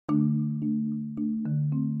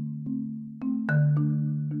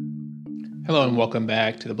Hello and welcome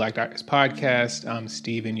back to the Black Doctors Podcast. I'm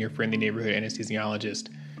Steven, your friendly neighborhood anesthesiologist.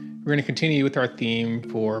 We're going to continue with our theme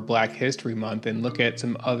for Black History Month and look at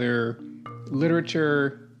some other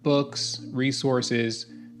literature, books, resources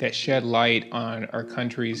that shed light on our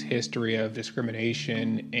country's history of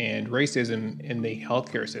discrimination and racism in the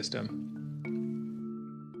healthcare system.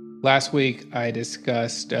 Last week, I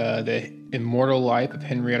discussed the immortal life of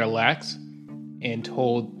Henrietta Lacks and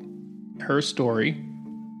told her story.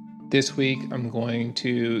 This week, I'm going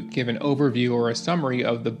to give an overview or a summary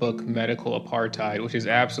of the book Medical Apartheid, which is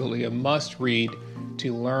absolutely a must-read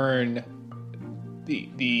to learn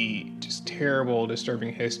the just terrible,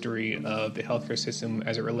 disturbing history of the healthcare system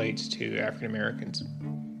as it relates to African Americans.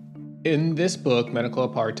 In this book, Medical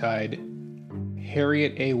Apartheid,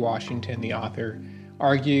 Harriet A. Washington, the author,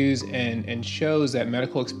 argues and shows that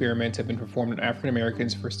medical experiments have been performed on African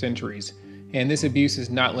Americans for centuries, and this abuse is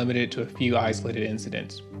not limited to a few isolated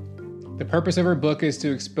incidents. The purpose of her book is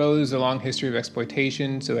to expose the long history of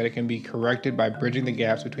exploitation so that it can be corrected by bridging the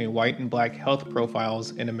gaps between white and black health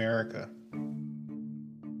profiles in America.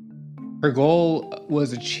 Her goal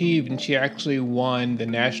was achieved, and she actually won the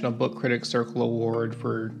National Book Critics Circle Award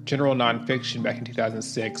for General Nonfiction back in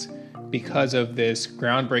 2006 because of this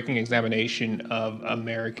groundbreaking examination of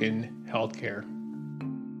American healthcare.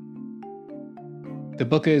 The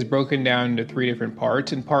book is broken down into three different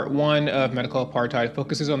parts, and part one of Medical Apartheid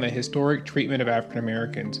focuses on the historic treatment of African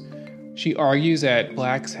Americans. She argues that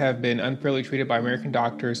blacks have been unfairly treated by American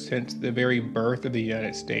doctors since the very birth of the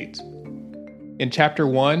United States. In chapter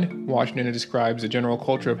one, Washington describes the general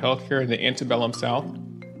culture of healthcare in the antebellum South,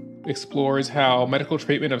 explores how medical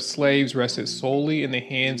treatment of slaves rested solely in the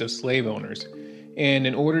hands of slave owners. And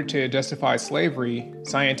in order to justify slavery,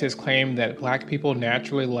 scientists claimed that black people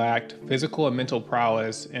naturally lacked physical and mental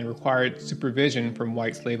prowess and required supervision from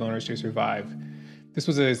white slave owners to survive. This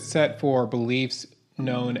was a set for beliefs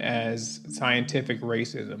known as scientific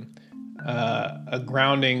racism, a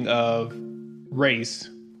grounding of race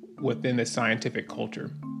within the scientific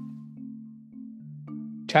culture.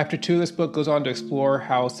 Chapter 2 of this book goes on to explore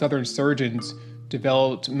how Southern surgeons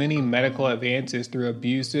developed many medical advances through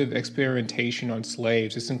abusive experimentation on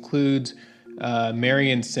slaves. This includes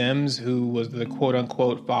Marion Sims, who was the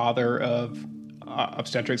quote-unquote father of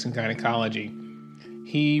obstetrics and gynecology.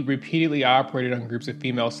 He repeatedly operated on groups of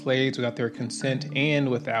female slaves without their consent and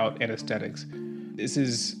without anesthetics. This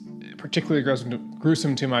is particularly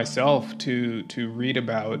gruesome to myself to read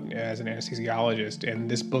about as an anesthesiologist,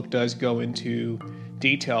 and this book does go into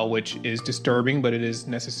detail, which is disturbing, but it is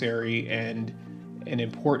necessary and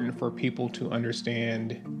important for people to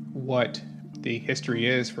understand what the history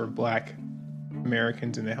is for Black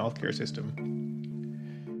Americans in the healthcare system.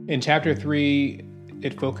 In chapter 3,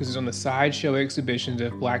 it focuses on the sideshow exhibitions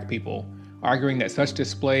of Black people, arguing that such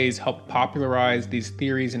displays help popularize these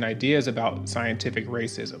theories and ideas about scientific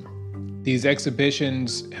racism. These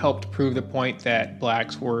exhibitions helped prove the point that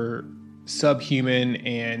Blacks were subhuman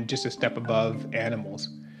and just a step above animals.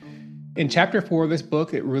 In chapter 4 of this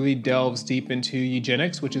book, it really delves deep into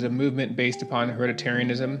eugenics, which is a movement based upon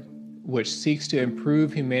hereditarianism, which seeks to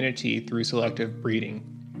improve humanity through selective breeding.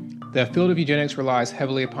 The field of eugenics relies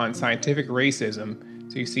heavily upon scientific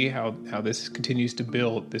racism, so you see how this continues to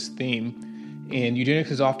build this theme. And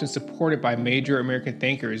eugenics is often supported by major American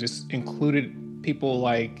thinkers. This included people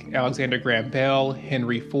like Alexander Graham Bell,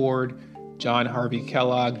 Henry Ford, John Harvey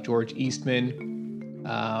Kellogg, George Eastman,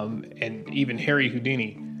 and even Harry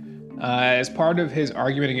Houdini. As part of his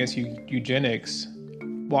argument against eugenics,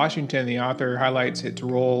 Washington, the author, highlights its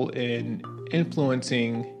role in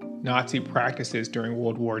influencing Nazi practices during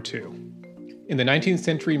World War II. In the 19th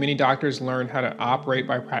century, many doctors learned how to operate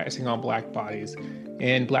by practicing on Black bodies,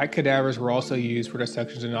 and Black cadavers were also used for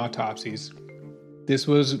dissections and autopsies. This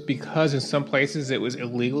was because in some places it was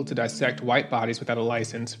illegal to dissect white bodies without a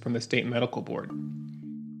license from the state medical board.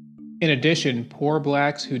 In addition, poor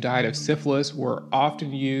Blacks who died of syphilis were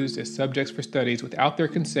often used as subjects for studies without their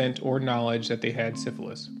consent or knowledge that they had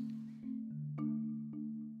syphilis.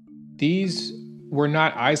 These were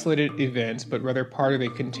not isolated events, but rather part of a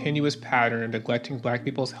continuous pattern of neglecting Black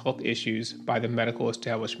people's health issues by the medical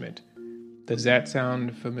establishment. Does that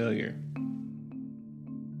sound familiar?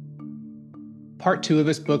 Part 2 of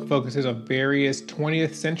this book focuses on various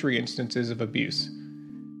 20th century instances of abuse.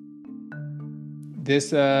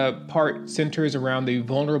 This part centers around the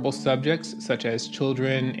vulnerable subjects, such as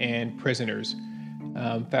children and prisoners.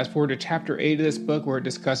 Fast forward to chapter 8 of this book, where it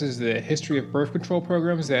discusses the history of birth control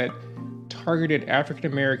programs that targeted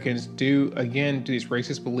African Americans due to these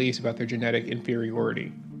racist beliefs about their genetic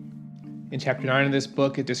inferiority. In chapter 9 of this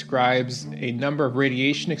book, it describes a number of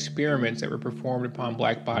radiation experiments that were performed upon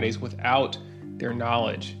Black bodies without their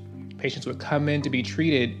knowledge. Patients would come in to be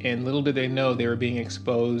treated, and little did they know they were being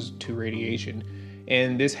exposed to radiation.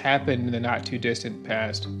 And this happened in the not too distant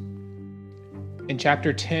past. In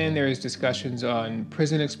chapter 10, there is discussions on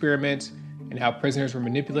prison experiments and how prisoners were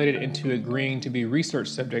manipulated into agreeing to be research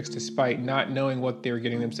subjects despite not knowing what they were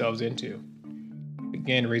getting themselves into.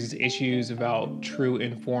 Again, raises issues about true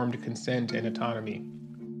informed consent and autonomy.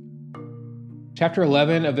 Chapter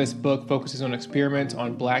 11 of this book focuses on experiments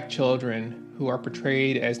on Black children who are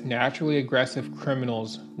portrayed as naturally aggressive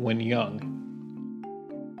criminals when young.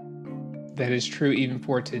 That is true even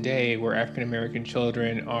for today, where African American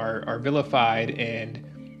children are vilified and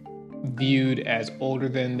viewed as older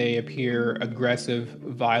than they appear, aggressive,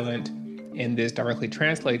 violent, and this directly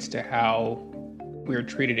translates to how we're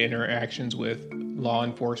treated in interactions with law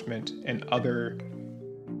enforcement and other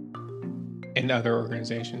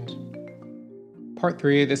organizations. Part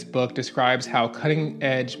 3 of this book describes how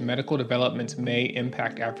cutting-edge medical developments may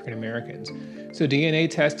impact African Americans. So DNA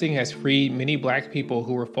testing has freed many Black people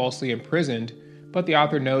who were falsely imprisoned, but the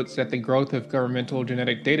author notes that the growth of governmental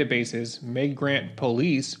genetic databases may grant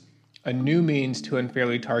police a new means to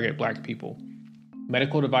unfairly target Black people.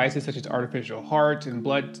 Medical devices such as artificial heart and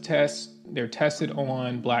blood tests, they're tested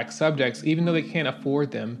on Black subjects even though they can't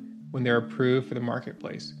afford them when they're approved for the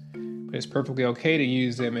marketplace. But it's perfectly okay to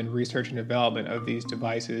use them in research and development of these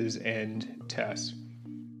devices and tests.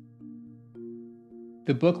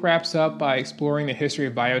 The book wraps up by exploring the history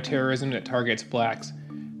of bioterrorism that targets Blacks,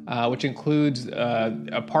 which includes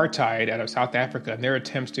apartheid out of South Africa and their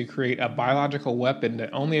attempts to create a biological weapon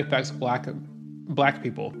that only affects Black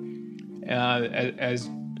people, as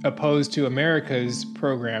opposed to America's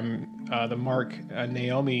program, the Mark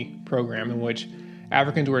Naomi program, in which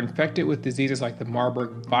Africans were infected with diseases like the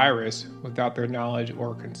Marburg virus without their knowledge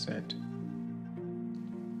or consent.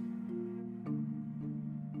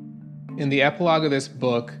 In the epilogue of this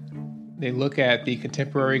book, they look at the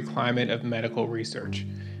contemporary climate of medical research.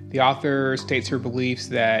 The author states her beliefs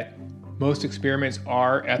that most experiments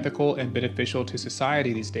are ethical and beneficial to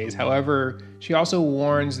society these days. However, she also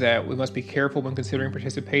warns that we must be careful when considering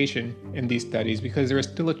participation in these studies because there is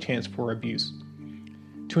still a chance for abuse.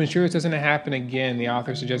 To ensure this doesn't happen again, the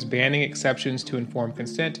author suggests banning exceptions to informed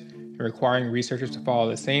consent and requiring researchers to follow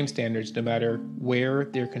the same standards no matter where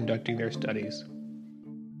they're conducting their studies.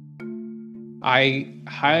 I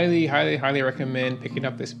highly, highly, highly recommend picking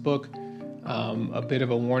up this book. A bit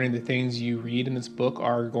of a warning, the things you read in this book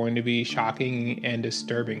are going to be shocking and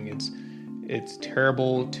disturbing. It's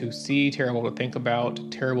terrible to see, terrible to think about,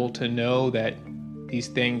 terrible to know that these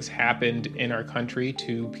things happened in our country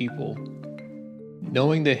to people.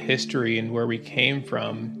 Knowing the history and where we came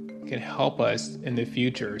from can help us in the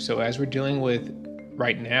future. So as we're dealing with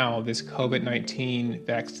right now, this COVID-19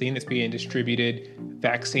 vaccine that's being distributed,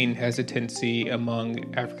 vaccine hesitancy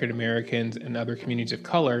among African Americans and other communities of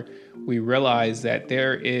color, we realize that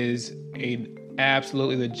there is an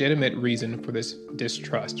absolutely legitimate reason for this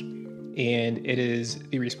distrust. And it is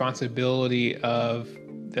the responsibility of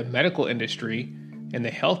the medical industry and the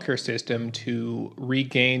healthcare system to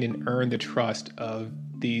regain and earn the trust of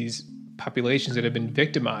these populations that have been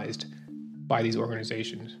victimized by these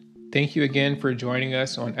organizations. Thank you again for joining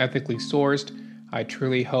us on Ethically Sourced. I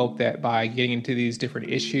truly hope that by getting into these different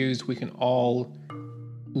issues, we can all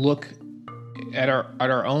look at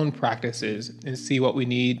our own practices and see what we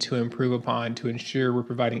need to improve upon to ensure we're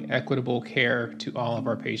providing equitable care to all of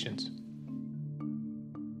our patients.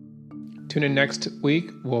 Tune in next week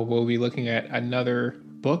where we'll be looking at another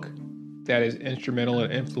book that is instrumental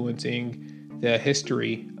in influencing the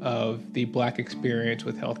history of the Black experience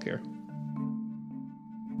with healthcare.